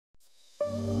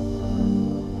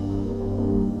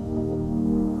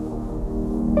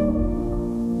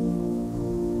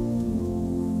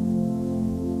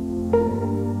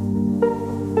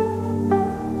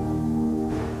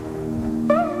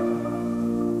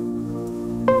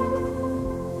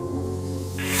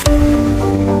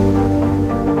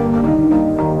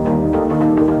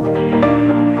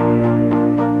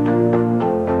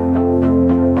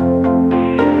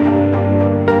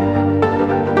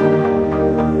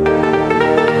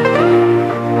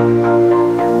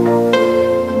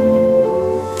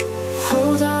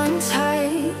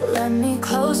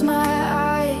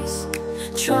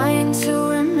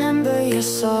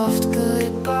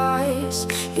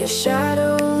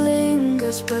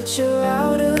close, but you're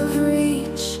out of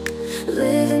reach.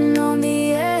 Living on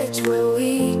the edge where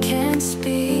we can't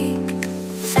speak.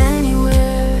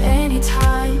 Anywhere,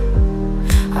 anytime,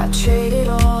 I traded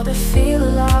all to feel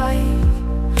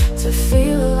alive. To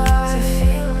feel alive.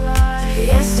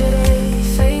 Yesterday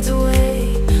fades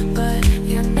away, but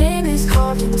your name is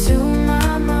carved into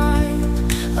my mind.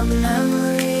 A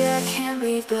memory I can't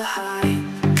leave behind.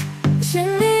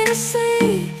 Sing me to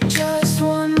sleep just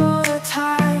one more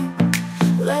time.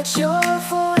 Let your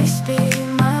voice be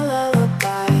my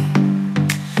lullaby.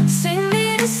 Sing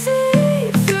me to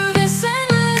sleep through this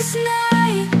endless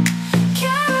night.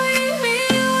 Carry me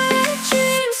where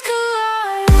dreams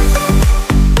collide.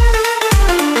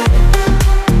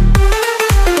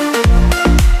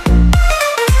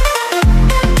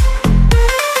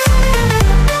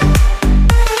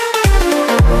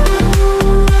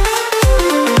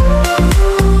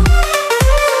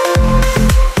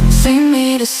 Sing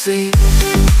me to sleep.